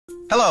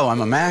Hello,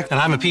 I'm a Mac. And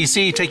I'm a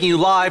PC, taking you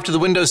live to the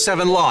Windows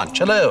 7 launch.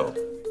 Hello.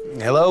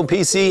 Hello,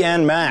 PC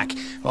and Mac.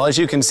 Well, as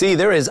you can see,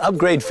 there is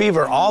upgrade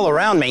fever all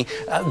around me.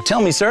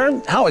 Tell me,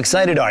 sir, how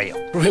excited are you?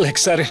 Really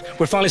excited.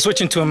 We're finally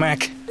switching to a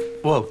Mac.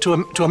 Whoa,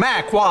 to a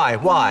Mac? Why?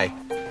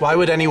 Why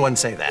would anyone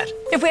say that?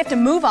 If we have to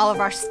move all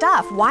of our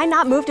stuff, why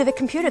not move to the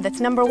computer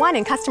that's #1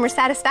 in customer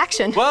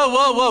satisfaction?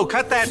 Whoa,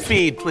 cut that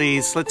feed,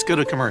 please. Let's go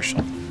to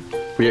commercial.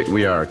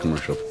 We are a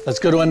commercial. Let's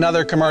go to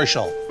another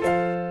commercial.